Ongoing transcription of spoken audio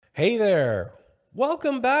Hey there.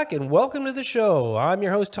 Welcome back and welcome to the show. I'm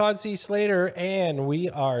your host, Todd C. Slater, and we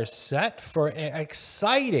are set for an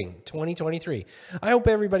exciting 2023. I hope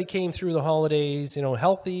everybody came through the holidays,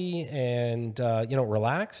 healthy and,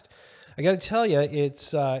 relaxed. I got to tell you,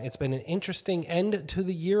 it's been an interesting end to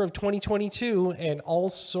the year of 2022 and all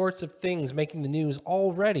sorts of things making the news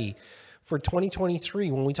already for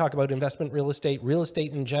 2023 when we talk about investment real estate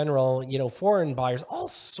in general, foreign buyers, all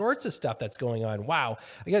sorts of stuff that's going on. Wow.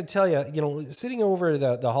 I got to tell you, sitting over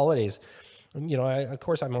the holidays, of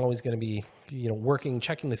course, I'm always going to be, working,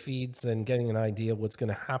 checking the feeds and getting an idea of what's going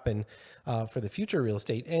to happen for the future of real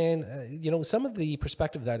estate. And, some of the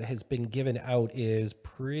perspective that has been given out is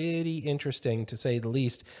pretty interesting, to say the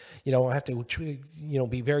least. I have to,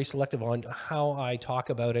 be very selective on how I talk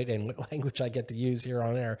about it and what language I get to use here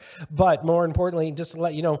on air. But more importantly, just to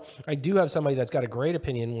let you know, I do have somebody that's got a great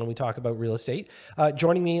opinion when we talk about real estate.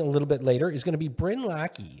 Joining me a little bit later is going to be Bryn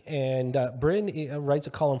Lackey. And Bryn writes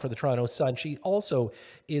a column for the Toronto Sun. She also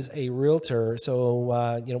is a realtor.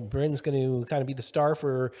 So, Bryn's going to kind of be the star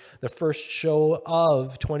for the first show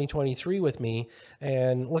of 2023 with me,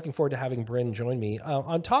 and looking forward to having Bryn join me.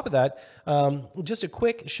 On top of that, just a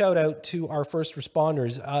quick shout out to our first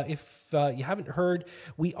responders. If you haven't heard,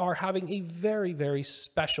 we are having a very, very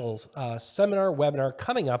special webinar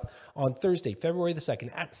coming up on Thursday, February the 2nd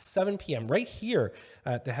at 7 p.m. right here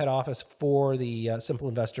at the head office for the Simple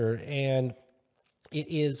Investor. And it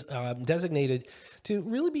is designated to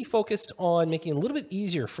really be focused on making it a little bit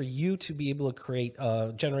easier for you to be able to create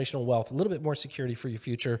generational wealth, a little bit more security for your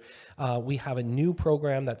future. We have a new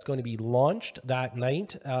program that's going to be launched that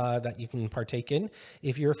night that you can partake in.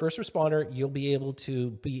 If you're a first responder, you'll be able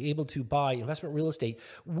to buy investment real estate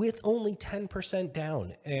with only 10%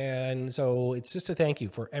 down. And so it's just a thank you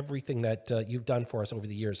for everything that you've done for us over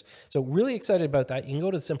the years. So really excited about that. You can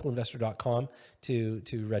go to simpleinvestor.com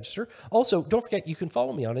to register. Also, don't forget, you can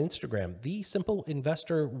follow me on Instagram, The Simple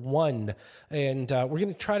Investor 1. And we're going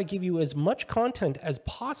to try to give you as much content as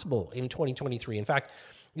possible in 2023. In fact,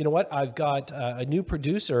 you know what? I've got a new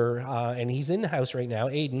producer, and he's in the house right now,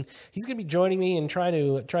 Aiden. He's going to be joining me and trying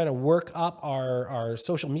to work up our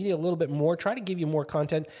social media a little bit more, try to give you more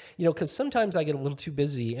content, because sometimes I get a little too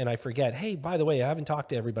busy and I forget, hey, by the way, I haven't talked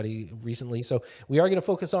to everybody recently. So we are going to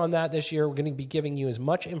focus on that this year. We're going to be giving you as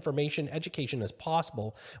much information, education as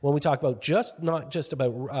possible when we talk about not just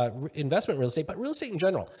about investment real estate, but real estate in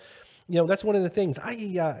general. That's one of the things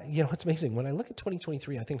it's amazing. When I look at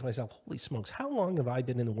 2023, I think to myself, holy smokes, how long have I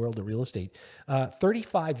been in the world of real estate?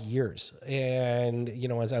 35 years. And,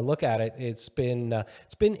 as I look at it, it's been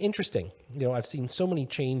interesting. I've seen so many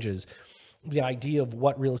changes. The idea of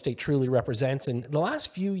what real estate truly represents. And the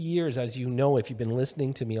last few years, as you know, if you've been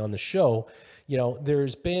listening to me on the show,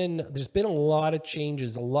 there's been a lot of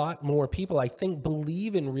changes. A lot more people, I think,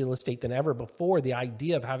 believe in real estate than ever before. The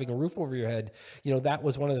idea of having a roof over your head, that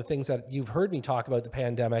was one of the things that you've heard me talk about the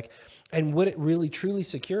pandemic. And what it really truly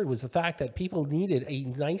secured was the fact that people needed a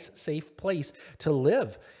nice, safe place to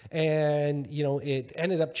live. And, it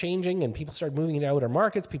ended up changing and people started moving out of our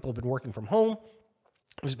markets. People have been working from home.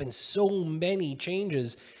 There's been so many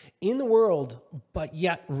changes in the world, but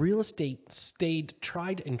yet real estate stayed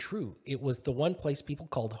tried and true. It was the one place people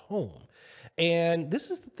called home. And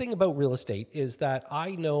this is the thing about real estate, is that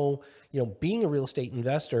I know, being a real estate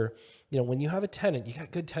investor, when you have a tenant, you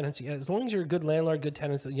got good tenancy. As long as you're a good landlord, good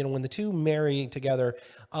tenants, when the two marry together,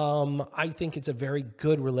 I think it's a very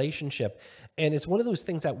good relationship. And it's one of those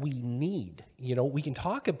things that we need. We can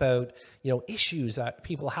talk about, issues that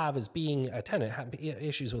people have as being a tenant, have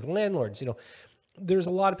issues with landlords. There's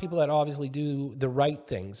a lot of people that obviously do the right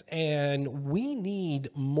things, and we need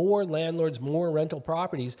more landlords, more rental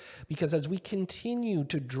properties, because as we continue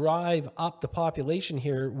to drive up the population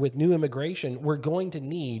here with new immigration, we're going to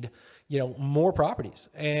need, more properties,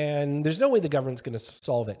 and there's no way the government's going to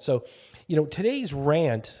solve it. So, today's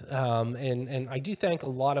rant, and I do thank a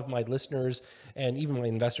lot of my listeners and even my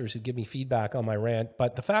investors who give me feedback on my rant.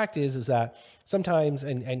 But the fact is that sometimes,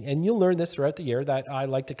 and you'll learn this throughout the year, that I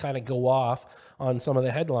like to kind of go off on some of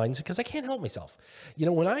the headlines because I can't help myself.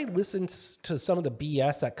 When I listen to some of the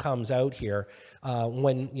BS that comes out here,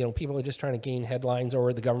 when, people are just trying to gain headlines,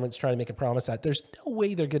 or the government's trying to make a promise that there's no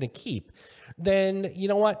way they're going to keep, then you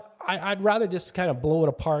know what? I'd rather just kind of blow it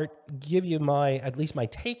apart, give you at least my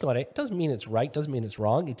take on it. It doesn't mean it's right, doesn't mean it's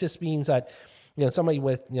wrong. It just means that, somebody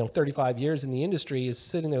with, 35 years in the industry is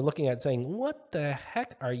sitting there looking at saying, what the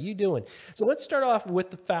heck are you doing? So let's start off with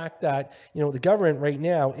the fact that, the government right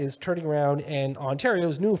now is turning around, and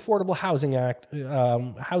Ontario's new Affordable Housing Act,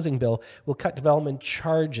 housing bill will cut development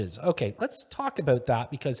charges. Okay, let's talk about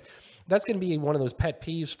that, because that's going to be one of those pet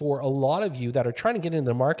peeves for a lot of you that are trying to get into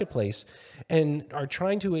the marketplace and are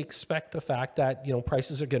trying to expect the fact that,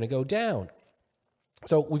 prices are going to go down.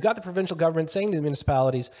 So we've got the provincial government saying to the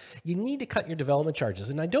municipalities, you need to cut your development charges.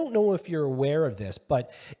 And I don't know if you're aware of this, but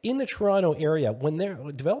in the Toronto area, when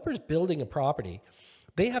developers building a property,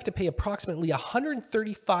 they have to pay approximately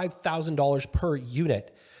 $135,000 per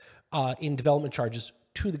unit in development charges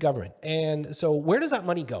to the government. And so where does that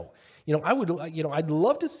money go? I'd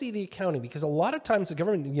love to see the accounting, because a lot of times the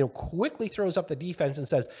government, quickly throws up the defense and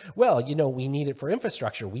says, well, we need it for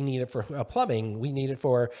infrastructure. We need it for plumbing. We need it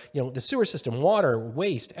for, the sewer system, water,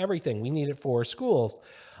 waste, everything. We need it for schools.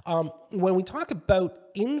 When we talk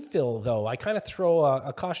about infill, though, I kind of throw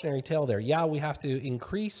a cautionary tale there. Yeah, we have to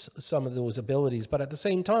increase some of those abilities, but at the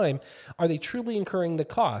same time, are they truly incurring the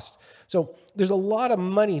cost? So there's a lot of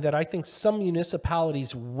money that I think some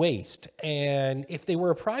municipalities waste. And if they were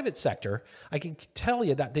a private sector, I can tell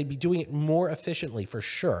you that they'd be doing it more efficiently for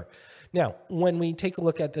sure. Now, when we take a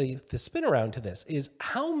look at the spin around to this, is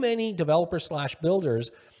how many developers/builders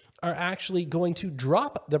are actually going to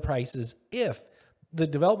drop the prices if the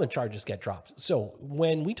development charges get dropped. So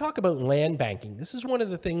when we talk about land banking, this is one of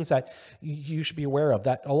the things that you should be aware of,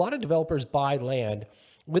 that a lot of developers buy land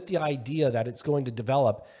with the idea that it's going to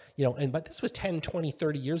develop, but this was 10, 20,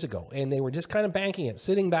 30 years ago. And they were just kind of banking it,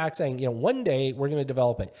 sitting back saying, one day we're going to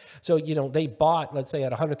develop it. So, they bought, let's say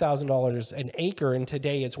at $100,000 an acre, and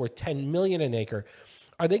today it's worth $10 million an acre.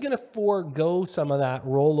 Are they going to forego some of that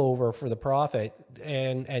rollover for the profit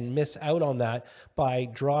and miss out on that by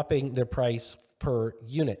dropping their price per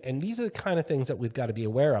unit? And these are the kind of things that we've got to be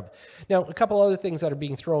aware of. Now, a couple other things that are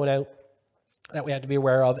being thrown out that we have to be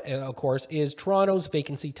aware of course, is Toronto's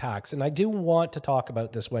vacancy tax. And I do want to talk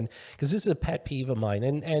about this one because this is a pet peeve of mine.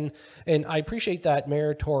 And I appreciate that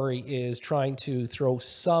Mayor Tory is trying to throw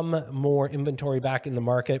some more inventory back in the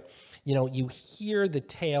market. You hear the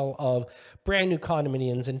tale of brand new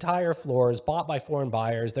condominiums, entire floors bought by foreign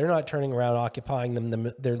buyers. They're not turning around, occupying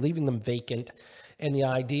them. They're leaving them vacant. And the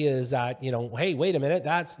idea is that, hey, wait a minute,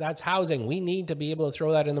 that's housing. We need to be able to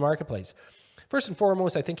throw that in the marketplace. First and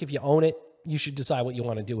foremost, I think if you own it, you should decide what you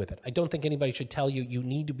want to do with it. I don't think anybody should tell you you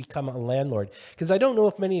need to become a landlord, because I don't know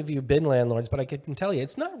if many of you have been landlords, but I can tell you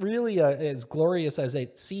it's not really as glorious as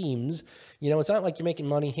it seems. It's not like you're making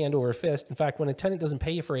money hand over fist. In fact, when a tenant doesn't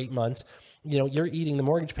pay you for 8 months, you're eating the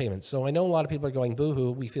mortgage payments. So I know a lot of people are going,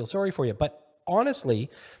 boo-hoo, we feel sorry for you. But honestly,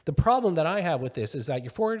 the problem that I have with this is that you're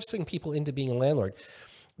forcing people into being a landlord.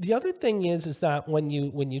 The other thing is that when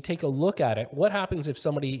you take a look at it, what happens if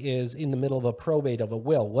somebody is in the middle of a probate of a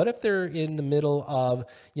will? What if they're in the middle of,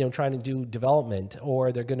 trying to do development,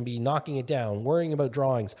 or they're going to be knocking it down, worrying about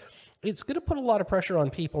drawings? It's going to put a lot of pressure on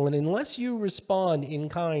people. And unless you respond in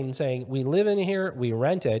kind saying, we live in here, we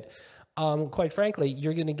rent it, quite frankly,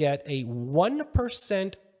 you're going to get a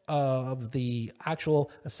 1% of the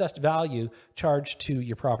actual assessed value charged to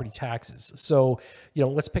your property taxes. So,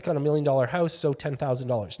 let's pick on $1 million house, so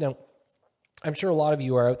 $10,000. Now, I'm sure a lot of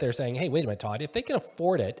you are out there saying, hey, wait a minute, Todd, if they can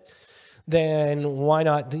afford it, then why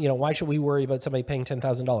not, why should we worry about somebody paying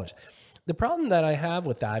 $10,000? The problem that I have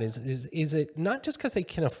with that is it not just because they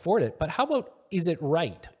can afford it, but how about, is it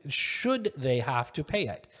right? Should they have to pay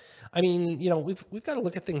it? I mean, we've got to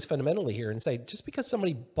look at things fundamentally here and say, just because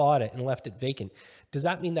somebody bought it and left it vacant, does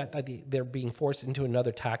that mean that they're being forced into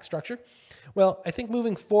another tax structure? Well, I think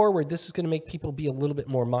moving forward, this is going to make people be a little bit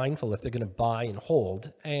more mindful if they're going to buy and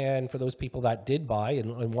hold. And for those people that did buy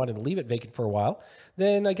and wanted to leave it vacant for a while,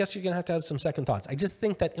 then I guess you're going to have some second thoughts. I just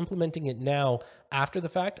think that implementing it now after the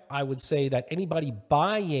fact, I would say that anybody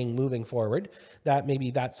buying moving forward, that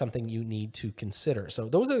maybe that's something you need to consider. So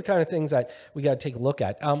those are the kind of things that we got to take a look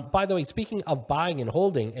at. By the way, speaking of buying and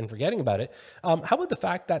holding and forgetting about it, how about the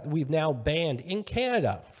fact that we've now banned in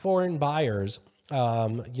Canada foreign buyers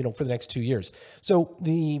for the next 2 years. So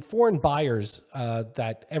the foreign buyers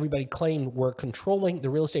that everybody claimed were controlling the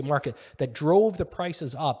real estate market, that drove the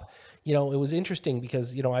prices up. It was interesting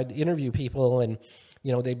because, I'd interview people and,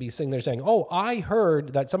 they'd be sitting there saying, oh, I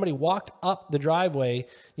heard that somebody walked up the driveway,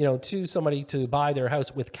 to somebody to buy their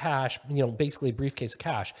house with cash, basically a briefcase of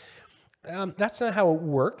cash. That's not how it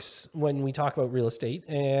works when we talk about real estate.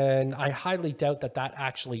 And I highly doubt that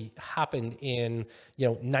actually happened in,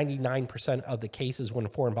 99% of the cases when a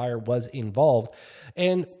foreign buyer was involved.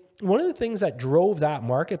 And one of the things that drove that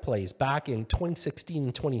marketplace back in 2016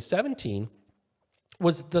 and 2017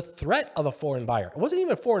 was the threat of a foreign buyer. It wasn't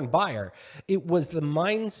even a foreign buyer. It was the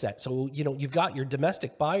mindset. So, you've got your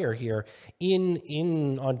domestic buyer here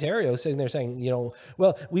in Ontario sitting there saying,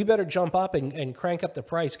 well, we better jump up and crank up the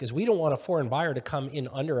price because we don't want a foreign buyer to come in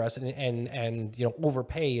under us and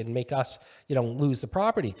overpay and make us, lose the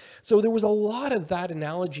property. So there was a lot of that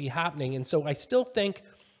analogy happening. And so I still think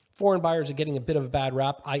foreign buyers are getting a bit of a bad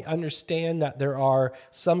rap. I understand that there are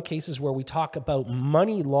some cases where we talk about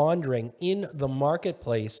money laundering in the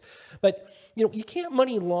marketplace, but you can't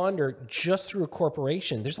money launder just through a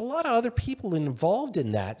corporation. There's a lot of other people involved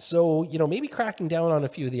in that. So, maybe cracking down on a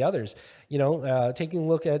few of the others, taking a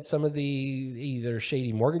look at some of the either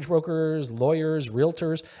shady mortgage brokers, lawyers,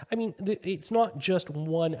 realtors. I mean, it's not just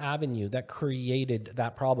one avenue that created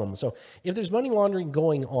that problem. So if there's money laundering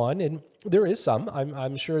going on, and there is some,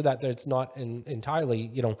 I'm sure that it's not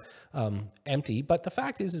entirely, empty. But the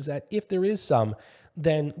fact is that if there is some,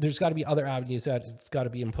 then there's got to be other avenues that have got to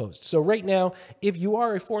be imposed. So right now, if you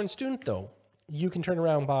are a foreign student, though, you can turn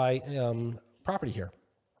around and buy property here.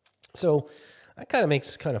 So that kind of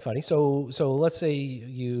makes it kind of funny. So let's say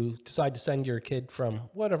you decide to send your kid from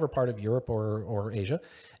whatever part of Europe or Asia,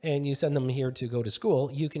 and you send them here to go to school.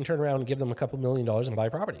 You can turn around and give them a couple $1 million and buy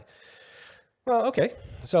property. Well, okay.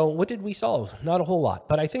 So what did we solve? Not a whole lot,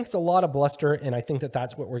 but I think it's a lot of bluster, and I think that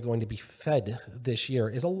that's what we're going to be fed this year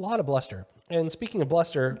is a lot of bluster. And speaking of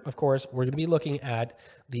bluster, of course, we're going to be looking at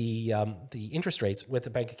the interest rates with the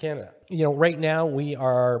Bank of Canada. Right now we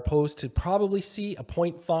are posed to probably see a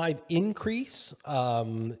 0.5 increase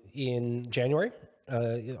in January.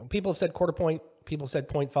 People have said quarter point. People said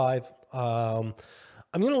 0.5.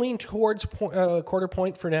 I'm going to lean towards quarter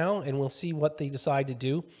point for now, and we'll see what they decide to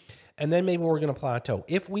do. And then maybe we're going to plateau.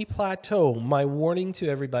 If we plateau, my warning to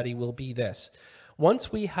everybody will be this.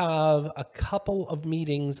 Once we have a couple of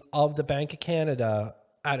meetings of the Bank of Canada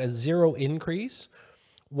at a zero increase,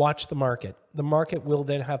 watch the market. The market will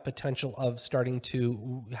then have potential of starting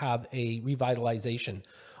to have a revitalization.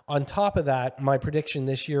 On top of that, my prediction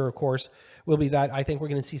this year, of course, will be that I think we're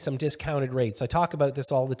going to see some discounted rates. I talk about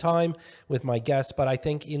this all the time with my guests, but I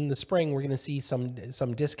think in the spring, we're going to see some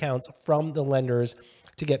discounts from the lenders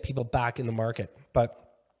to get people back in the market. But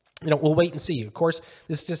we'll wait and see. Of course,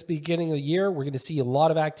 this is just the beginning of the year. We're going to see a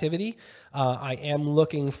lot of activity. I am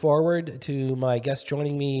looking forward to my guest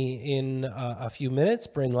joining me in a few minutes,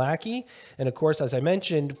 Bryn Lackey. And of course, as I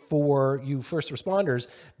mentioned, for you first responders,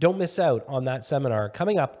 don't miss out on that seminar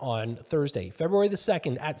coming up on Thursday, February the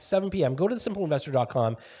 2nd at 7 p.m. Go to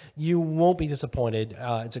thesimpleinvestor.com. You won't be disappointed.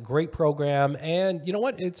 It's a great program. And you know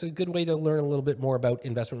what? It's a good way to learn a little bit more about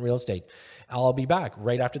investment real estate. I'll be back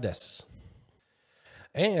right after this.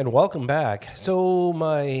 And welcome back. So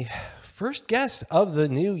my first guest of the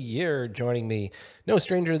new year joining me, no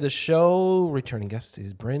stranger to the show, returning guest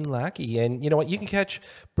is Bryn Lackey. And you know what? You can catch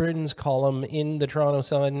Bryn's column in the Toronto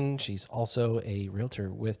Sun. She's also a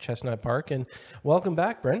realtor with Chestnut Park. And welcome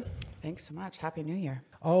back, Bryn. Thanks so much. Happy New Year.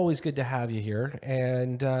 Always good to have you here.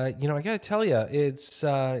 And, I got to tell you, it's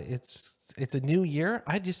a new year.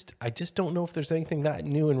 I just don't know if there's anything that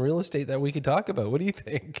new in real estate that we could talk about. What do you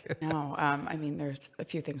think? No, there's a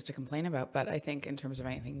few things to complain about, but I think in terms of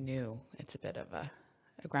anything new, it's a bit of a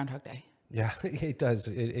Groundhog Day. Yeah, it does.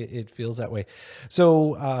 It feels that way.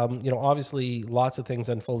 So, obviously lots of things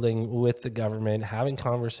unfolding with the government, having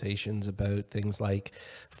conversations about things like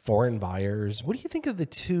foreign buyers. What do you think of the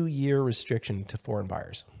 2-year restriction to foreign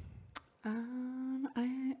buyers?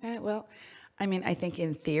 I think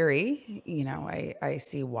in theory, I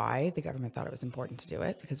see why the government thought it was important to do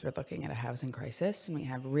it, because we're looking at a housing crisis and we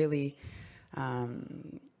have really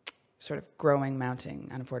sort of growing, mounting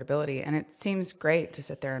unaffordability. And it seems great to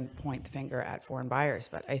sit there and point the finger at foreign buyers.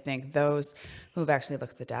 But I think those who've actually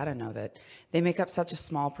looked at the data know that they make up such a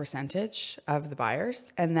small percentage of the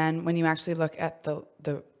buyers. And then when you actually look at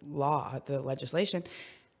the law, the legislation,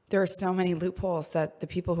 there are so many loopholes that the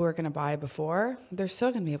people who are going to buy before, they're still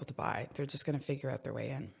going to be able to buy. They're just going to figure out their way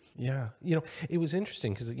in. Yeah. It was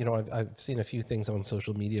interesting because, I've seen a few things on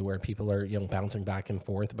social media where people are, bouncing back and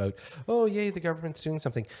forth about, oh, yay, the government's doing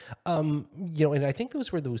something. And I think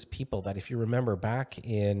those were those people that, if you remember back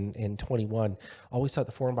in 21, always thought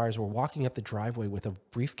the foreign buyers were walking up the driveway with a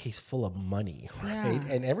briefcase full of money, right?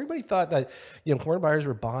 Yeah. And everybody thought that, foreign buyers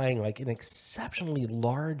were buying like an exceptionally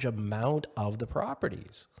large amount of the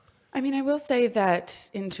properties. I will say that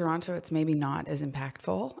in Toronto, it's maybe not as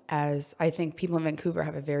impactful as I think people in Vancouver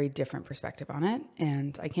have a very different perspective on it.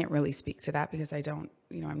 And I can't really speak to that because I don't,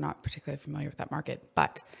 I'm not particularly familiar with that market.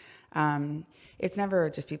 But It's never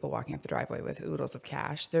just people walking up the driveway with oodles of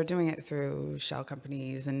cash. They're doing it through shell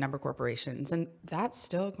companies and number corporations. And that's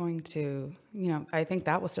still going to, I think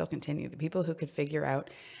that will still continue. The people who could figure out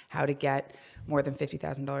how to get more than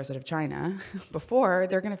 $50,000 out of China before,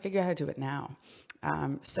 they're going to figure out how to do it now.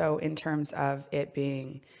 So in terms of it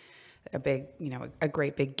being a big, a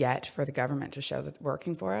great big get for the government to show that it's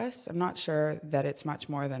working for us, I'm not sure that it's much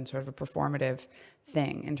more than sort of a performative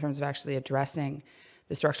thing in terms of actually addressing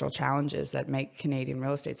the structural challenges that make Canadian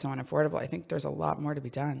real estate so unaffordable. I think there's a lot more to be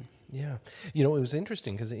done. Yeah. It was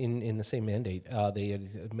interesting because in the same mandate, they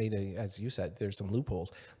had made as you said, there's some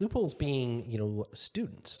loopholes. Loopholes being,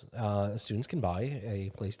 students. Students can buy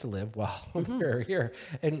a place to live while they're here.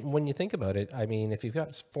 And when you think about it, I mean, if you've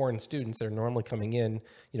got foreign students, they're normally coming in,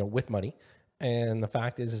 with money. And the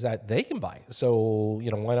fact is that they can buy. So,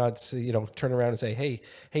 why not, turn around and say,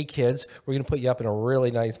 hey, kids, we're going to put you up in a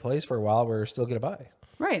really nice place for a while. We're still going to buy.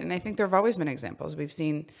 Right. And I think there have always been examples. We've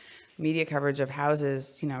seen media coverage of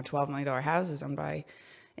houses, $12 million houses owned by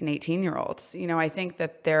an 18-year-old. I think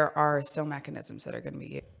that there are still mechanisms that are going to be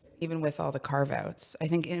used, even with all the carve-outs. I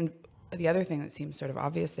think the other thing that seems sort of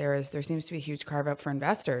obvious there seems to be a huge carve-out for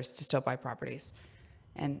investors to still buy properties.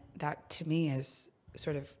 And that, to me, is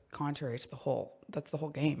sort of contrary to that's the whole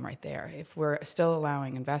game right there. If we're still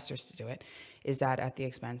allowing investors to do it, is that at the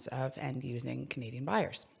expense of using Canadian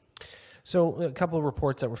buyers? So a couple of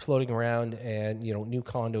reports that were floating around and, new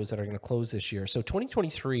condos that are going to close this year. So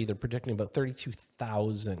 2023, they're predicting about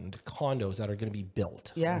 32,000 condos that are going to be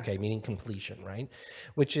built. Yeah. Okay. Meaning completion, right?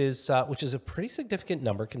 Which is a pretty significant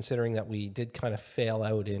number considering that we did kind of fail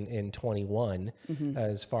out in 21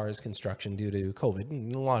 as far as construction due to COVID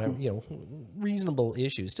and a lot of, reasonable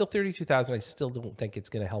issues. Still 32,000. I still don't think it's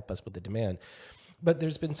going to help us with the demand. But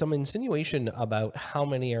there's been some insinuation about how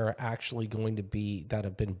many are actually going to be that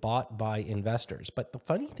have been bought by investors. But the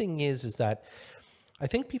funny thing is that I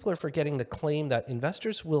think people are forgetting the claim that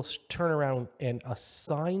investors will turn around and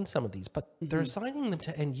assign some of these, but they're assigning them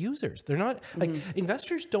to end users. They're not like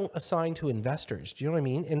investors don't assign to investors. Do you know what I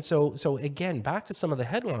mean? And so again, back to some of the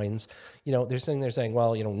headlines, they're saying,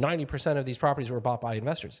 well, 90% of these properties were bought by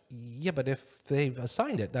investors. Yeah, but if they've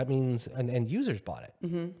assigned it, that means an end users bought it.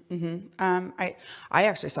 I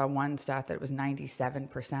actually saw one stat that it was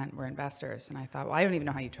 97% were investors. And I thought, well, I don't even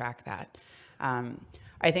know how you track that.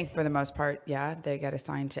 I think for the most part, yeah, they get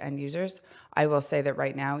assigned to end users. I will say that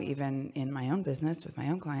right now, even in my own business with my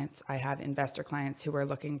own clients, I have investor clients who are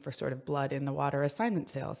looking for sort of blood in the water assignment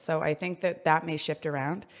sales. So I think that may shift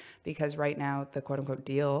around because right now the quote unquote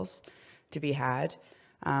deals to be had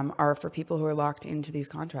are for people who are locked into these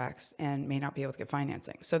contracts and may not be able to get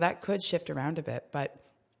financing. So that could shift around a bit, but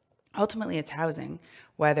ultimately it's housing,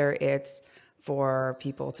 whether it's for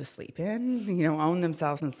people to sleep in, own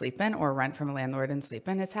themselves and sleep in, or rent from a landlord and sleep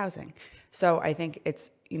in, it's housing. So I think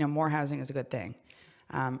it's, more housing is a good thing.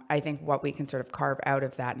 I think what we can sort of carve out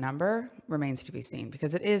of that number remains to be seen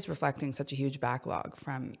because it is reflecting such a huge backlog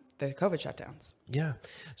from the COVID shutdowns. Yeah.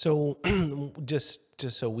 So just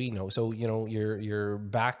so we know, so, you're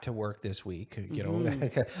back to work this week, a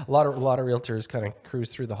lot of realtors kind of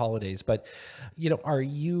cruise through the holidays, but, are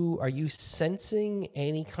you sensing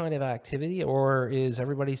any kind of activity or is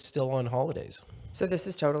everybody still on holidays? So this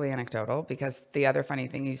is totally anecdotal because the other funny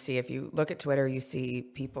thing you see, if you look at Twitter, you see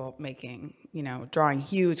people making, drawing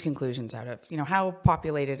huge conclusions out of, how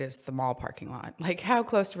populated is the mall parking lot? Like how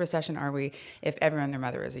close to recession are we if everyone and their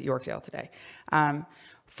mother is at Yorkdale today?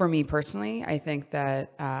 For me personally, I think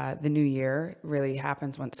that the new year really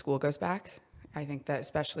happens once school goes back. I think that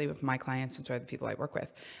especially with my clients and sort of the people I work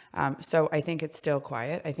with. So I think it's still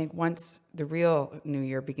quiet. I think once the real new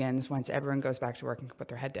year begins, once everyone goes back to work and can put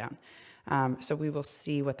their head down. So we will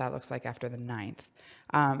see what that looks like after the 9th.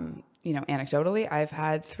 Anecdotally, I've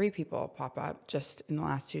had 3 people pop up just in the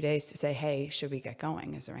last 2 days to say, hey, should we get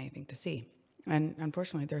going? Is there anything to see? And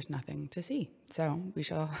unfortunately, there's nothing to see. So we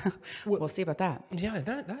shall, we'll see about that. Yeah,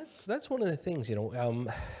 that's one of the things,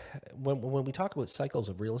 when we talk about cycles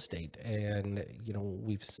of real estate and,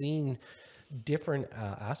 we've seen different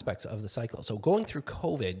aspects of the cycle. So going through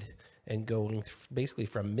COVID and going basically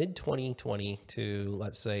from mid 2020 to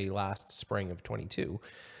let's say last spring of 22,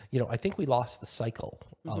 I think we lost the cycle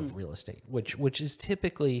of real estate, which is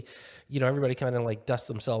typically, everybody kind of like dusts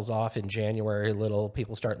themselves off in January.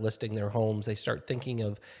 People start listing their homes. They start thinking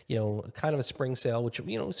of, kind of a spring sale, which,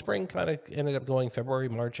 spring kind of ended up going February,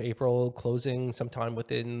 March, April, closing sometime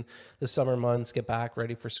within the summer months, get back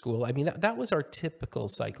ready for school. I mean, that was our typical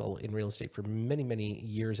cycle in real estate for many, many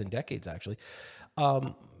years and decades, actually.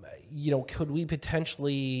 Could we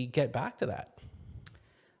potentially get back to that?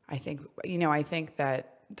 I think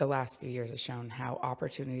that the last few years has shown how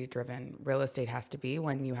opportunity-driven real estate has to be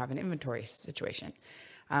when you have an inventory situation.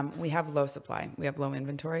 We have low supply, we have low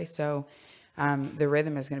inventory, so the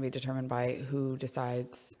rhythm is going to be determined by who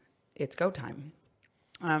decides it's go time.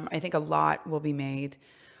 I think a lot will be made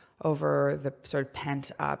over the sort of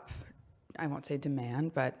pent up, I won't say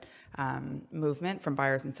demand, but movement from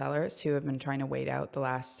buyers and sellers who have been trying to wait out the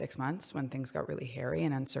last 6 months when things got really hairy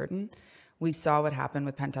and uncertain. We saw what happened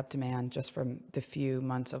with pent up demand just from the few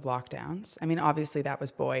months of lockdowns. I mean, obviously that was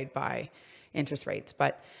buoyed by interest rates,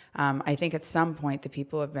 but I think at some point the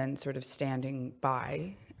people have been sort of standing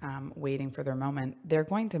by, waiting for their moment. They're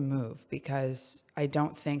going to move because I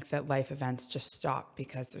don't think that life events just stop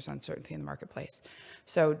because there's uncertainty in the marketplace.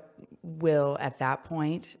 So will, at that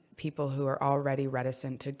point, people who are already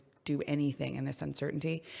reticent to do anything in this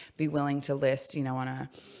uncertainty be willing to list, on a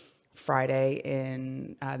Friday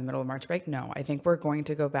in the middle of March break? No, I think we're going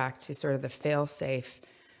to go back to sort of the fail-safe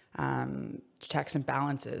checks and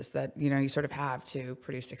balances that, you sort of have to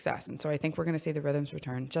produce success. And so I think we're going to see the rhythms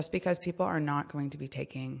return just because people are not going to be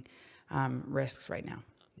taking risks right now.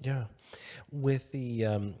 Yeah. With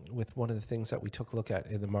with one of the things that we took a look at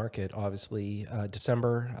in the market, obviously,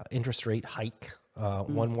 December interest rate hike.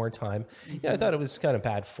 One more time. Yeah, I thought it was kind of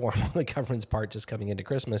bad form on the government's part just coming into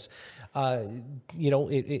Christmas.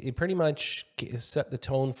 It pretty much set the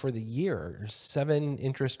tone for the year. 7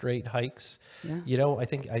 interest rate hikes. Yeah.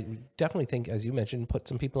 I definitely think, as you mentioned, put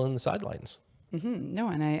some people in the sidelines. Mm-hmm. No,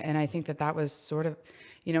 and I think that was sort of,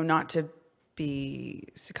 not to be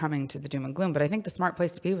succumbing to the doom and gloom, but I think the smart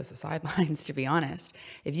place to be was the sidelines, to be honest.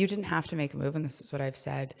 If you didn't have to make a move, and this is what I've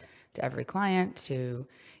said to every client, to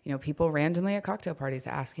people randomly at cocktail parties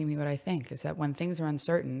asking me what I think, is that when things are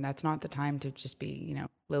uncertain, that's not the time to just be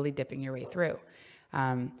lily dipping your way through.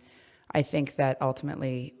 I think that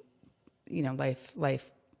ultimately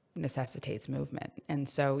life necessitates movement, and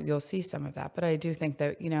so you'll see some of that. But I do think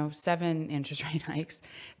that 7 interest rate hikes,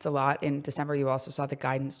 it's a lot. In December, you also saw the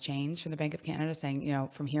guidance change from the Bank of Canada saying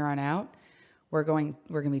from here on out we're going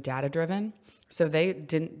to be data driven. So they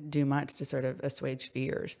didn't do much to sort of assuage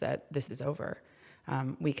fears that this is over.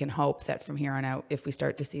 We can hope that from here on out, if we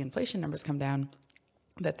start to see inflation numbers come down,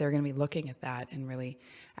 that they're going to be looking at that and really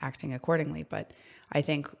acting accordingly. But I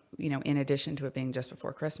think, in addition to it being just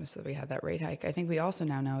before Christmas that we had that rate hike, I think we also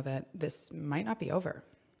now know that this might not be over.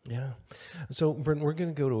 Yeah. So, Brent, we're going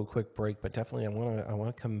to go to a quick break, but definitely I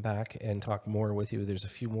want to come back and talk more with you. There's a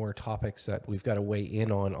few more topics that we've got to weigh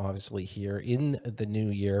in on, obviously, here in the new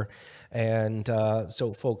year. And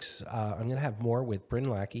so, folks, I'm going to have more with Bryn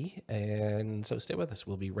Lackey. And so stay with us.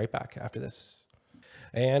 We'll be right back after this.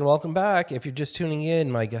 And welcome back. If you're just tuning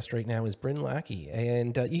in, my guest right now is Bryn Lackey.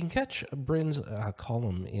 And you can catch Bryn's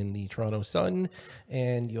column in the Toronto Sun.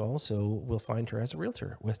 And you also will find her as a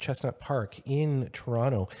realtor with Chestnut Park in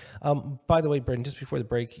Toronto. By the way, Bryn, just before the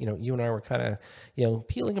break, you and I were kind of,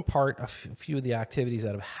 peeling apart a few of the activities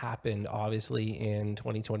that have happened, obviously, in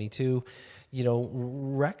 2022.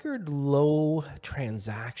 Record low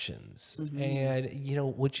transactions,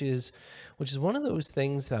 and which is one of those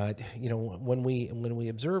things that when we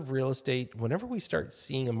observe real estate, whenever we start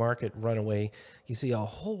seeing a market run away, you see a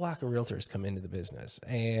whole whack of realtors come into the business,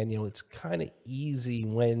 and it's kind of easy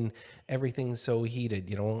when everything's so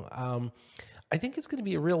heated. I think it's going to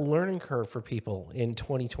be a real learning curve for people in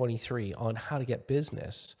 2023 on how to get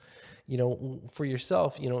business. For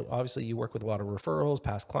yourself, obviously you work with a lot of referrals,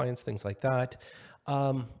 past clients, things like that.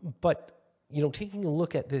 But, taking a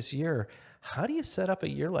look at this year, how do you set up a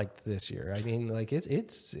year like this year? I mean, like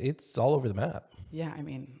it's all over the map. Yeah. I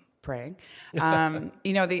mean, praying.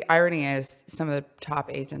 The irony is some of the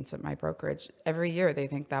top agents at my brokerage, every year they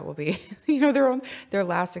think that will be, their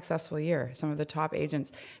last successful year. Some of the top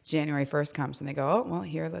agents, January 1st comes and they go, oh, well,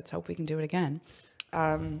 here, let's hope we can do it again.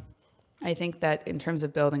 I think that in terms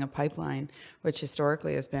of building a pipeline, which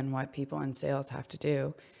historically has been what people in sales have to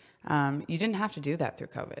do, you didn't have to do that through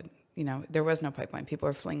COVID. There was no pipeline. People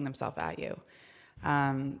are flinging themselves at you.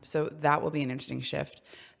 So that will be an interesting shift.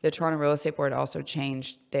 The Toronto Real Estate Board also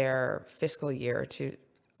changed their fiscal year to,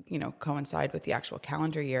 coincide with the actual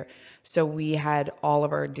calendar year. So we had all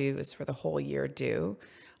of our dues for the whole year due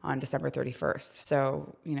on December 31st.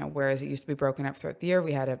 So, whereas it used to be broken up throughout the year,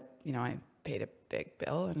 we had I paid a big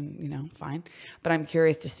bill and, fine. But I'm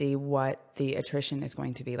curious to see what the attrition is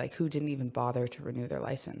going to be like, who didn't even bother to renew their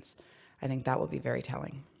license. I think that will be very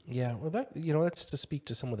telling. Yeah, well, that's to speak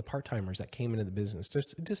to some of the part-timers that came into the business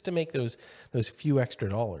just to make those few extra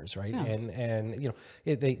dollars, right? Yeah. And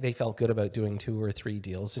they felt good about doing 2 or 3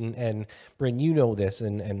 deals. And Bryn, you know this,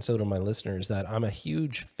 and so do my listeners, that I'm a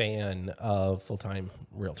huge fan of full-time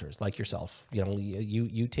realtors like yourself.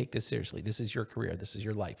 You take this seriously. This is your career. This is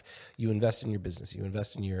your life. You invest in your business. You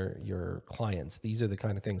invest in your clients. These are the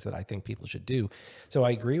kind of things that I think people should do. So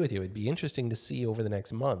I agree with you. It'd be interesting to see over the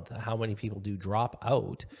next month how many people do drop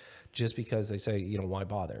out just because they say, why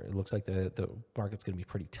bother? It looks like the market's going to be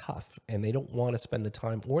pretty tough, and they don't want to spend the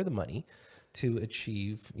time or the money to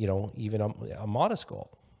achieve, even a modest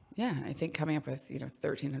goal. Yeah, I think coming up with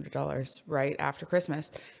 $1,300 right after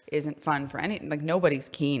Christmas isn't fun for any. Like, nobody's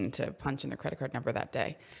keen to punch in their credit card number that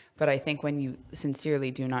day. But I think when you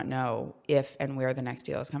sincerely do not know if and where the next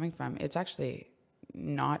deal is coming from, it's actually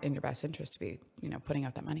not in your best interest to be putting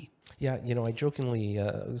out that money. Yeah, I jokingly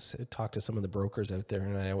talk to some of the brokers out there,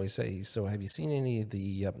 and I always say, so have you seen any of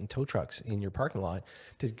the tow trucks in your parking lot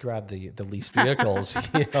to grab the leased vehicles?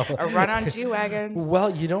 A run on G-Wagons.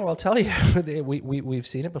 Well, I'll tell you, we've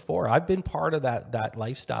seen it before. I've been part of that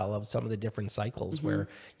lifestyle of some of the different cycles where,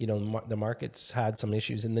 the market's had some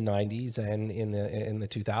issues in the 90s and in the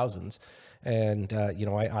 2000s. And,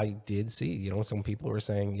 I did see, some people were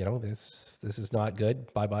saying, this is not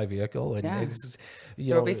good. Bye-bye vehicle. And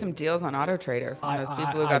there will be some deals on Auto Trader from those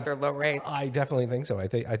people who got their low rates. I definitely think so. I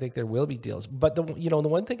think there will be deals. But the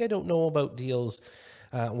one thing I don't know about deals,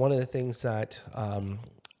 one of the things that,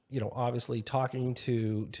 obviously talking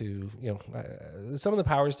to some of the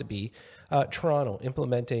powers to be, Toronto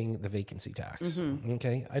implementing the vacancy tax.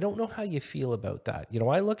 Okay. I don't know how you feel about that.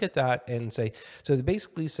 I look at that and say, so they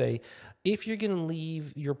basically say, if you're going to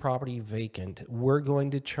leave your property vacant, we're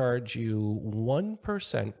going to charge you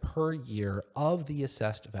 1% per year of the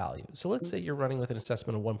assessed value. So let's say you're running with an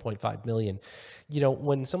assessment of 1.5 million.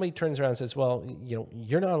 When somebody turns around and says, well,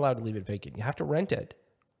 you're not allowed to leave it vacant. You have to rent it,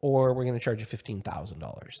 or we're going to charge you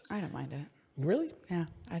 $15,000. I don't mind it. Really? Yeah,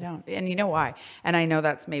 I don't. And you know why? And I know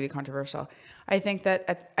that's maybe controversial. I think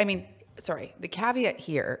that, the caveat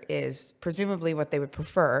here is presumably what they would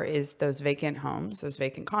prefer is those vacant homes, those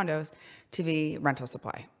vacant condos, to be rental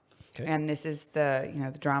supply. Okay. And this is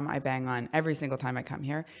the drum I bang on every single time I come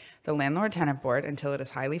here. The landlord-tenant board, until it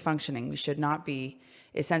is highly functioning, we should not be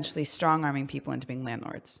essentially strong-arming people into being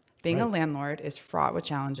landlords. Being a landlord is fraught with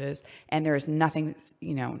challenges, and there is nothing,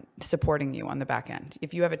 supporting you on the back end.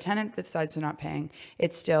 If you have a tenant that decides they're not paying,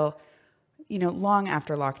 it's still, long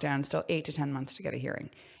after lockdown, still 8 to 10 months to get a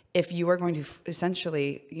hearing. If you are going to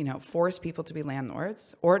essentially, force people to be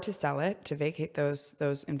landlords or to sell it, to vacate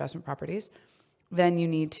those investment properties, then you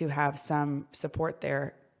need to have some support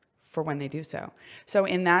there for when they do so. So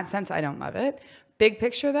in that sense, I don't love it. Big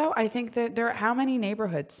picture, though, I think that there are how many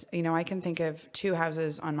neighborhoods, I can think of 2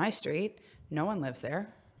 houses on my street. No one lives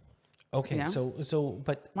there. Okay,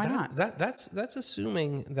 but why not? That's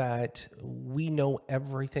assuming that we know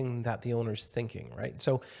everything that the owner's thinking, right?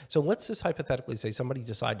 So let's just hypothetically say somebody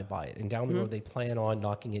decide to buy it, and down the road they plan on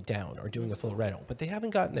knocking it down or doing a full rental, but they haven't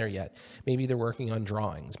gotten there yet. Maybe they're working on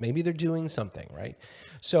drawings. Maybe they're doing something, right?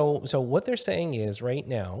 So what they're saying is right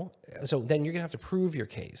now. So then you're gonna have to prove your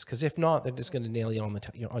case, because if not, they're just gonna nail you on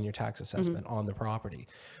on your tax assessment on the property,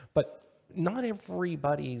 but. Not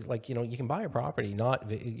everybody's like, you can buy a property, not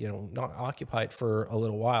occupy it for a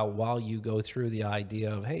little while you go through the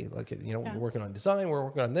idea of, hey, look, we're working on design, we're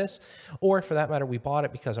working on this, or for that matter, we bought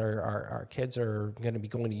it because our kids are going to be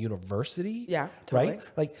going to university. Yeah, totally. Right.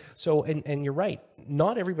 Like, so, and you're right.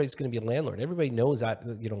 Not everybody's going to be a landlord. Everybody knows that,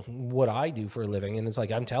 what I do for a living. And it's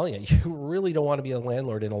like, I'm telling you, you really don't want to be a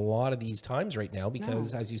landlord in a lot of these times right now,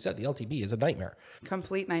 because as you said, the LTB is a nightmare.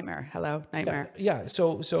 Complete nightmare. Hello, nightmare. Yeah.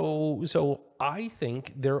 So I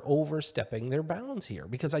think they're overstepping their bounds here,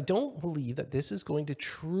 because I don't believe that this is going to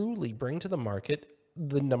truly bring to the market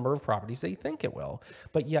the number of properties they think it will.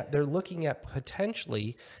 But yet they're looking at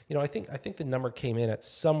potentially, I think the number came in at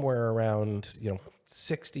somewhere around,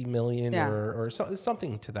 60 million or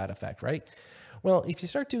something to that effect, right? Well, if you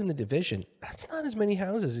start doing the division, that's not as many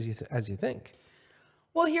houses as you think.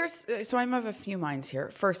 Well, so I'm of a few minds here.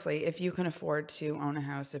 Firstly, if you can afford to own a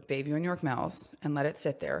house at Bayview and York Mills and let it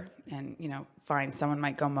sit there and, fine, someone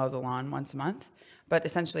might go mow the lawn once a month, but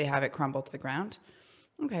essentially have it crumble to the ground.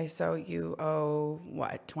 Okay, so you owe,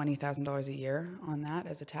 $20,000 a year on that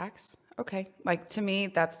as a tax? Okay, like, to me,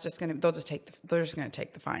 that's just they're just going to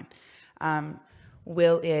take the fine.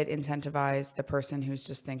 Will it incentivize the person who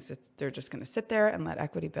just thinks they're just going to sit there and let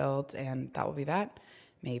equity build and that will be that?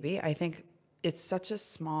 Maybe. I think it's such a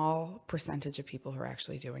small percentage of people who are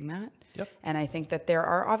actually doing that. Yep. And I think that there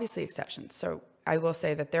are obviously exceptions. So I will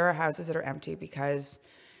say that there are houses that are empty because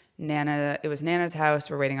it was Nana's house,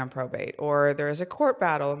 we're waiting on probate, or there is a court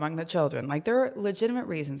battle among the children. Like, there are legitimate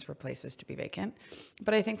reasons for places to be vacant.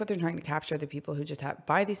 But I think what they're trying to capture are the people who just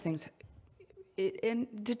buy these things and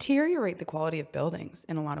deteriorate the quality of buildings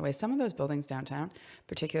in a lot of ways. Some of those buildings downtown,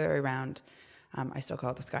 particularly around, I still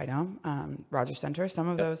call it the Sky Dome, Rogers Center, some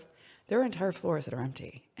of those, there are entire floors that are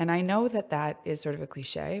empty. And I know that is sort of a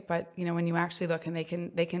cliche, but when you actually look, and they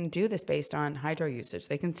can do this based on hydro usage,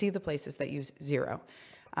 they can see the places that use zero.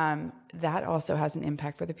 That also has an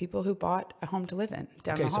impact for the people who bought a home to live in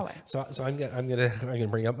down the hallway. So I'm gonna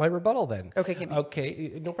bring up my rebuttal then. Okay,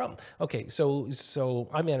 no problem. Okay, so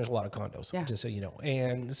I manage a lot of condos, just so you know,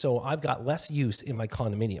 and so I've got less use in my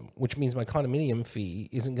condominium, which means my condominium fee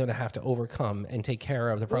isn't going to have to overcome and take care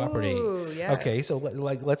of the property. Ooh, yes. Okay, so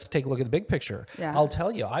let's take a look at the big picture. Yeah. I'll tell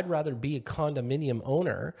you, I'd rather be a condominium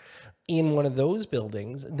owner in one of those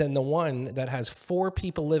buildings than the one that has 4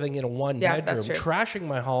 people living in a one bedroom, trashing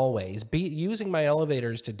my hallways, using my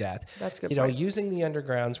elevators to death. That's good. Using the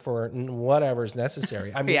undergrounds for whatever's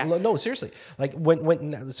necessary. I mean, no, seriously. Like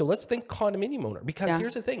so let's think condominium owner, because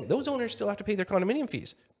here's the thing: those owners still have to pay their condominium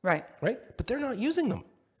fees, right? But they're not using them.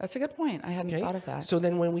 That's a good point. I hadn't thought of that. So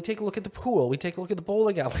then when we take a look at the pool, we take a look at the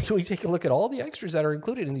bowling alley, we take a look at all the extras that are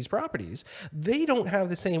included in these properties, they don't have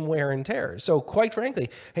the same wear and tear. So quite frankly,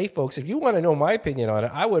 hey folks, if you want to know my opinion on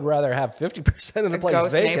it, I would rather have 50% of the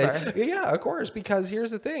place vacant. Neighbor. Yeah, of course, because here's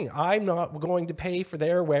the thing. I'm not going to pay for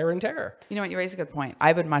their wear and tear. You know what? You raise a good point.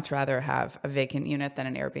 I would much rather have a vacant unit than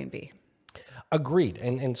an Airbnb. Agreed.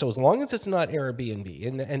 And so as long as it's not Airbnb,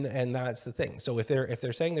 and that's the thing. So if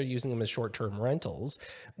they're saying they're using them as short-term rentals,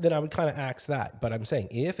 then I would kind of axe that. But I'm saying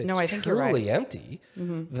if it's truly empty,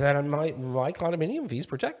 then my condominium fee is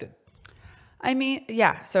protected. I mean,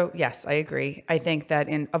 yeah. So yes, I agree. I think that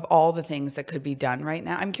of all the things that could be done right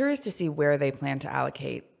now, I'm curious to see where they plan to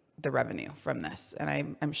allocate the revenue from this.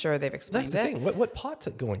 And I'm sure they've explained That's the thing. What pot's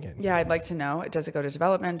it going in? Yeah, I'd like to know. Does it go to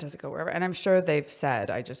development? Does it go wherever? And I'm sure they've said,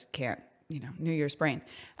 I just can't, New Year's brain.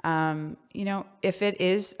 If it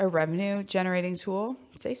is a revenue generating tool,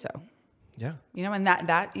 say so. Yeah. And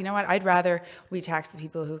that, you know what, I'd rather we tax the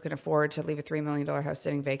people who can afford to leave a $3 million house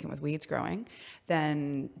sitting vacant with weeds growing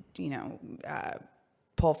than,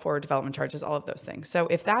 pull forward development charges, all of those things. So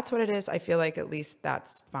if that's what it is, I feel like at least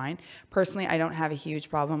that's fine. Personally, I don't have a huge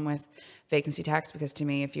problem with vacancy tax, because to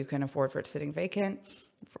me, if you can afford for it to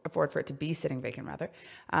be sitting vacant rather,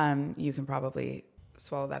 you can probably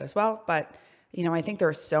swallow that as well. But, I think there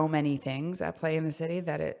are so many things at play in the city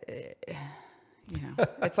that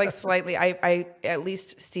it's like slightly, I at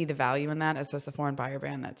least see the value in that as opposed to the foreign buyer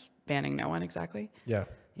ban that's banning no one exactly. Yeah.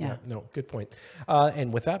 No, good point.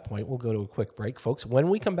 And with that point, we'll go to a quick break, folks. When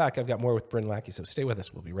we come back, I've got more with Bryn Lackey, so stay with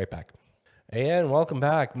us. We'll be right back. And welcome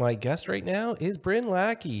back. My guest right now is Bryn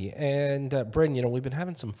Lackey. And Bryn, we've been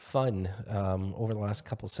having some fun over the last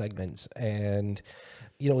couple segments. And,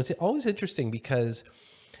 it's always interesting because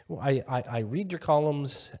I read your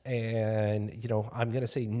columns and, I'm going to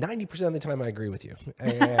say 90% of the time I agree with you.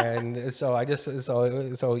 And so I'm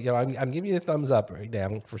giving you a thumbs up right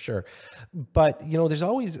now for sure. But, there's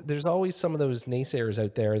always some of those naysayers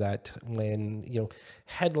out there that when,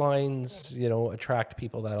 headlines, attract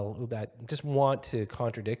people that just want to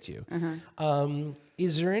contradict you.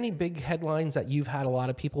 Is there any big headlines that you've had a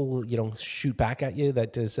lot of people, shoot back at you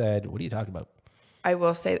that just said, what are you talking about? I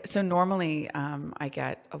will say, so normally I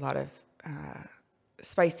get a lot of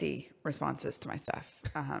spicy responses to my stuff,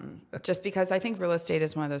 just because I think real estate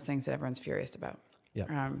is one of those things that everyone's furious about.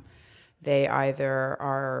 Yeah. They either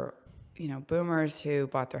are, boomers who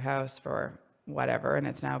bought their house for whatever, and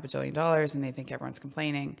it's now $1 bajillion, and they think everyone's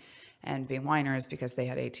complaining and being whiners because they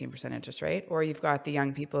had 18% interest rate, or you've got the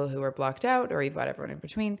young people who are blocked out, or you've got everyone in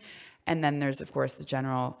between. And then there's, of course, the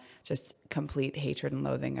general just complete hatred and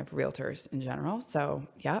loathing of realtors in general. So,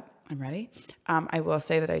 yeah, I'm ready. I will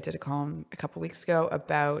say that I did a column a couple weeks ago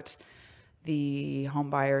about the home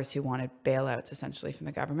buyers who wanted bailouts essentially from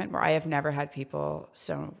the government, where I have never had people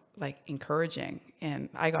so encouraging. And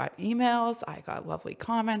I got emails, I got lovely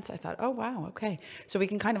comments. I thought, oh, wow, okay. So we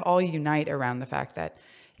can kind of all unite around the fact that,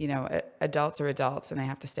 adults are adults and they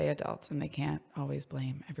have to stay adults and they can't always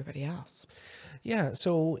blame everybody else. Yeah.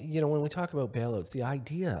 So, when we talk about bailouts, the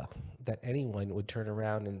idea that anyone would turn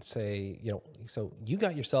around and say, so you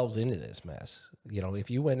got yourselves into this mess. If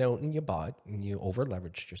you went out and you bought and you over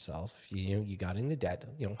leveraged yourself, you got into debt,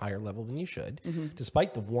 higher level than you should,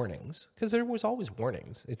 despite the warnings, because there was always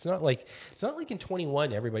warnings. It's not like in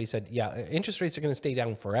 21, everybody said, yeah, interest rates are going to stay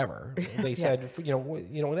down forever. They said,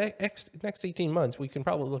 next 18 months, we can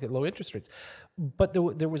probably look at low interest rates. But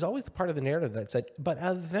there was always the part of the narrative that said, but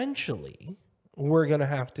eventually we're going to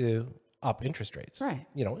have to up interest rates. Right.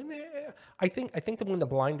 You know, and I think that when the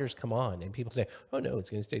blinders come on and people say, "Oh no, it's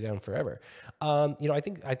going to stay down forever," you know, I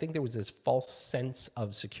think there was this false sense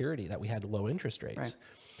of security that we had low interest rates. Right.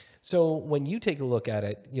 So when you take a look at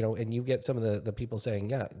it, you know, and you get some of the people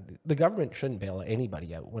saying, yeah, the government shouldn't bail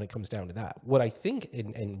anybody out when it comes down to that. What I think,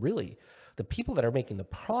 and really, the people that are making the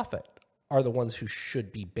profit are the ones who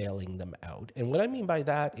should be bailing them out. And what I mean by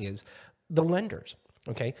that is the lenders.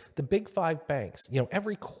 Okay, the big five banks, you know,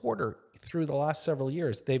 every quarter through the last several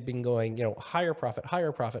years, they've been going, you know, higher profit,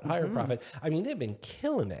 higher profit, higher profit. I mean, they've been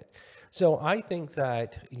killing it. So I think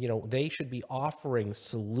that, you know, they should be offering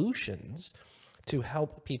solutions to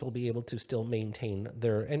help people be able to still maintain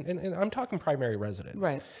their, and I'm talking primary residence.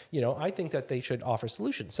 Right. You know, I think that they should offer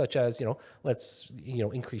solutions such as, you know, let's, you know,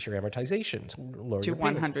 increase your amortization, lower To your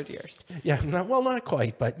payments. 100 years. Yeah, not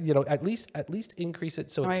quite, but you know, at least increase it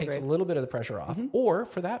so it takes a little bit of the pressure off. Or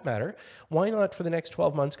for that matter, why not for the next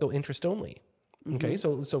 12 months go interest only? Okay,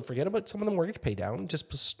 so forget about some of the mortgage pay down,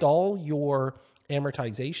 just stall your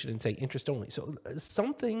amortization and say interest only. So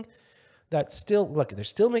something that still, look, they're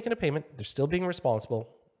still making a payment, they're still being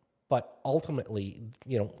responsible, but ultimately,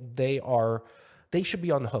 you know, they should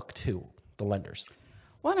be on the hook too, the lenders.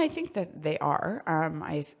 Well, and I think that they are.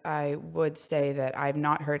 I would say that I've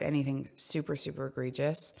not heard anything super, super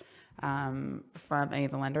egregious from any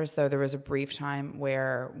of the lenders, though there was a brief time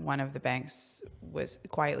where one of the banks was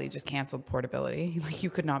quietly just canceled portability. Like you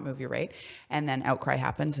could not move your rate. And then outcry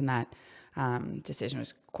happened and that decision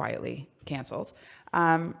was quietly canceled.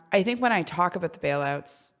 I think when I talk about the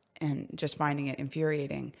bailouts and just finding it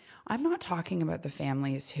infuriating, I'm not talking about the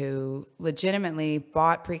families who legitimately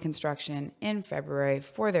bought pre-construction in February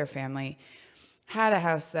for their family, had a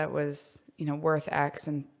house that was, you know, worth X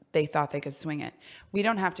and they thought they could swing it. We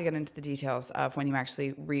don't have to get into the details of when you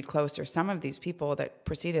actually read closer. Some of these people that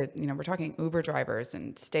proceeded, you know, we're talking Uber drivers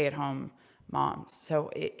and stay-at-home moms. So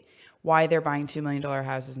why they're buying $2 million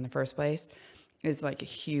houses in the first place is like a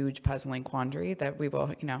huge puzzling quandary that we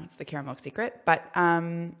will, you know, it's the caramel secret. But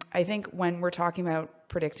I think when we're talking about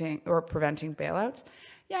predicting or preventing bailouts,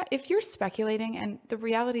 yeah, if you're speculating, and the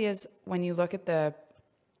reality is when you look at there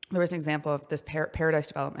was an example of this Paradise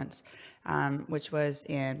Developments, which was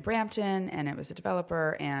in Brampton, and it was a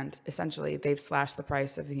developer, and essentially they've slashed the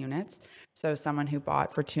price of the units. So someone who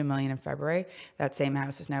bought for $2 million in February, that same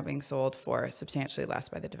house is now being sold for substantially less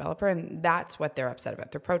by the developer, and that's what they're upset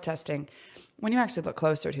about. They're protesting. When you actually look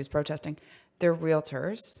closer at who's protesting, they're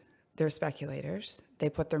realtors, they're speculators. They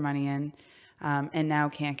put their money in. And now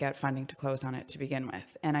can't get funding to close on it to begin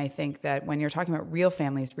with. And I think that when you're talking about real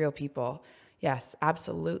families, real people, yes,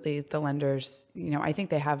 absolutely. The lenders, you know, I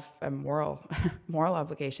think they have a moral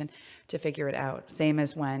obligation to figure it out. Same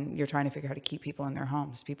as when you're trying to figure out how to keep people in their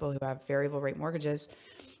homes, people who have variable rate mortgages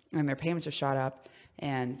and their payments are shot up.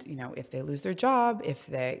 And, you know, if they lose their job, if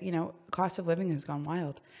they, you know, cost of living has gone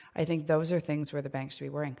wild. I think those are things where the banks should be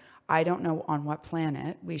worrying. I don't know on what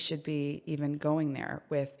planet we should be even going there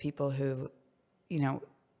with people who, you know,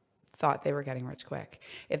 thought they were getting rich quick.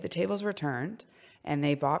 If the tables were turned and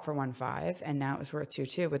they bought for 1.5 and now it was worth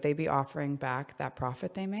 2.2, would they be offering back that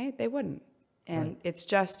profit they made? They wouldn't. And it's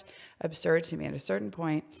just absurd to me at a certain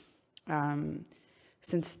point,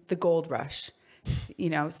 since the gold rush, you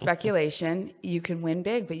know, speculation, you can win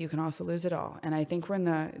big, but you can also lose it all. And I think we're in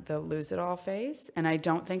the lose it all phase. And I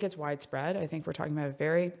don't think it's widespread. I think we're talking about a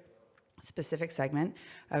very specific segment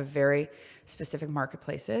of very specific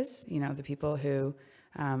marketplaces, you know, the people who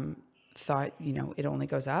thought, you know, it only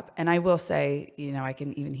goes up. And I will say, you know, I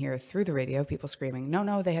can even hear through the radio people screaming,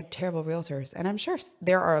 no, they had terrible realtors. And I'm sure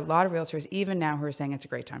there are a lot of realtors even now who are saying it's a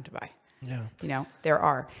great time to buy. Yeah. You know, there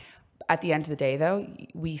are. At the end of the day, though,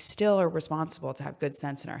 we still are responsible to have good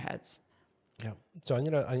sense in our heads. Yeah. So I'm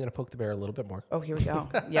gonna poke the bear a little bit more. Oh, here we go.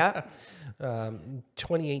 Yeah.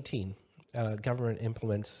 2018, government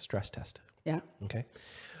implements stress test. Yeah. Okay.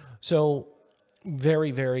 So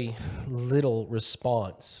very, very little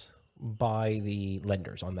response by the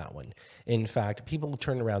lenders on that one. In fact, people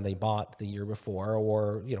turned around, they bought the year before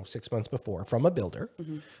or, you know, 6 months before from a builder,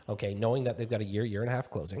 okay, knowing that they've got a year and a half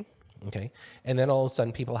closing, okay? And then all of a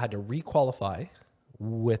sudden people had to requalify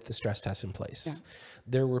with the stress test in place. Yeah.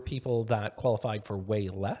 There were people that qualified for way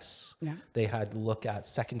less. Yeah. They had to look at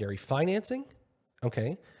secondary financing,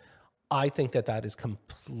 okay? I think that is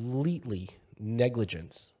completely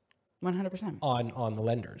negligence 100% on the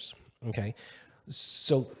lenders. Okay.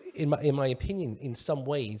 So in my opinion, in some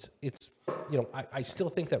ways, it's, I still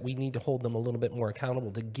think that we need to hold them a little bit more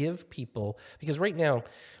accountable to give people, because right now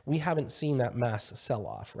we haven't seen that mass sell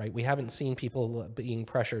off, right? We haven't seen people being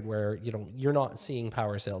pressured where, you're not seeing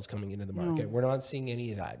power sales coming into the market. We're not seeing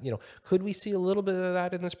any of that. Could we see a little bit of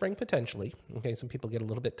that in the spring? Potentially. Okay. Some people get a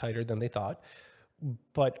little bit tighter than they thought,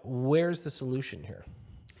 but where's the solution here?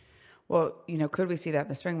 Well, could we see that in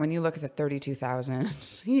the spring? When you look at the 32,000,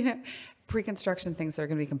 pre-construction things that are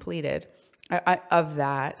going to be completed, of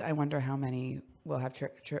that, I wonder how many will have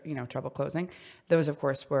trouble closing. Those, of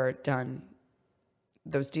course, were done.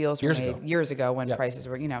 Those deals were made years ago when prices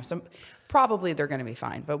were, so probably they're going to be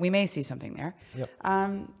fine. But we may see something there.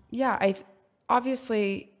 Yep.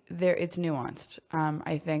 Obviously it's nuanced.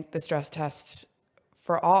 I think the stress test,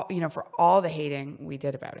 for all the hating we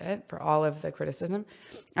did about it, for all of the criticism,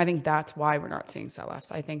 I think that's why we're not seeing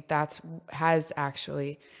sell-offs. I think has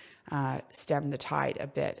actually stemmed the tide a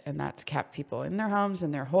bit, and that's kept people in their homes,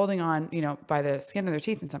 and they're holding on, by the skin of their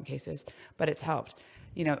teeth in some cases, but it's helped.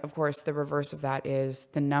 Of course, the reverse of that is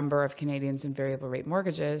the number of Canadians in variable rate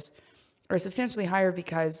mortgages are substantially higher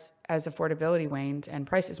because as affordability waned and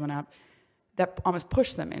prices went up, that almost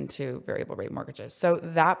pushed them into variable rate mortgages. So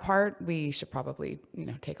that part we should probably,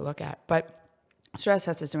 take a look at. But stress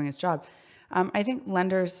test is doing its job. I think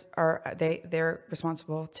lenders they're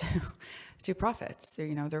responsible to profits.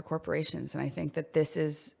 They're corporations, and I think that this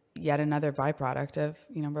is yet another byproduct of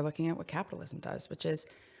we're looking at what capitalism does, which is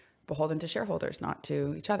beholden to shareholders, not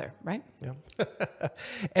to each other, right? Yeah.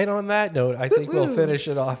 And on that note, I think we'll finish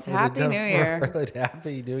it off. Happy New Year.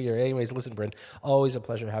 Happy New Year. Anyways, listen, Bryn, always a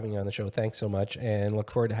pleasure having you on the show. Thanks so much, and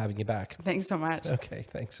look forward to having you back. Thanks so much. Okay,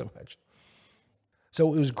 thanks so much.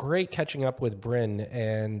 So it was great catching up with Bryn,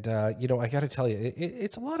 and I got to tell you,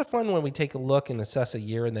 it's a lot of fun when we take a look and assess a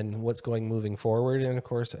year and then what's going moving forward. And of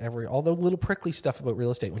course, all the little prickly stuff about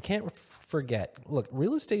real estate, we can't forget. Look,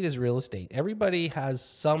 real estate is real estate. Everybody has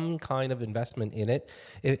some kind of investment in it,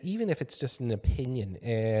 even if it's just an opinion.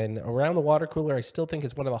 And around the water cooler, I still think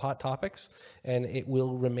it's one of the hot topics, and it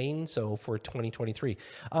will remain so for 2023.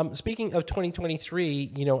 Speaking of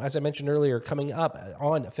 2023, as I mentioned earlier, coming up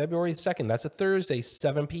on February 2nd, that's a Thursday,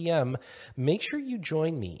 7 p.m. Make sure you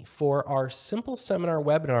join me for our simple seminar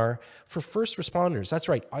webinar for first responders. That's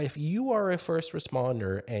right. If you are a first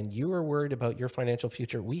responder and you are worried about your financial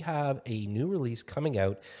future, we have a new release coming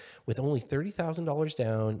out. With only $30,000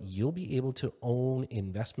 down, you'll be able to own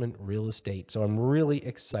investment real estate. So I'm really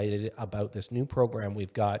excited about this new program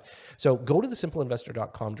we've got. So go to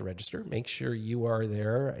thesimpleinvestor.com to register. Make sure you are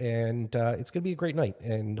there, and it's going to be a great night.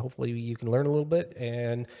 And hopefully you can learn a little bit.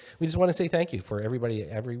 And we just want to say thank you for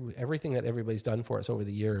everything that everybody's done for us over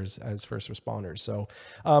the years as first responders. So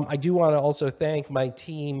I do want to also thank my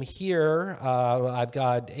team here. I've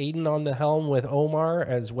got Aiden on the helm with Omar,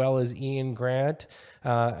 as well as Ian Grant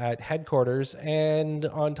at headquarters. And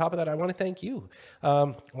on top of that, I want to thank you.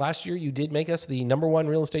 Last year, you did make us the #1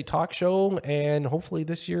 real estate talk show, and hopefully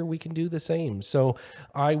this year we can do the same. So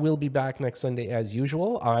I will be back next Sunday as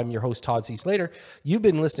usual. I'm your host, Todd C. Slater. You've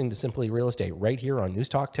been listening to Simply Real Estate right here on News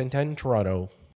Talk 1010 Toronto.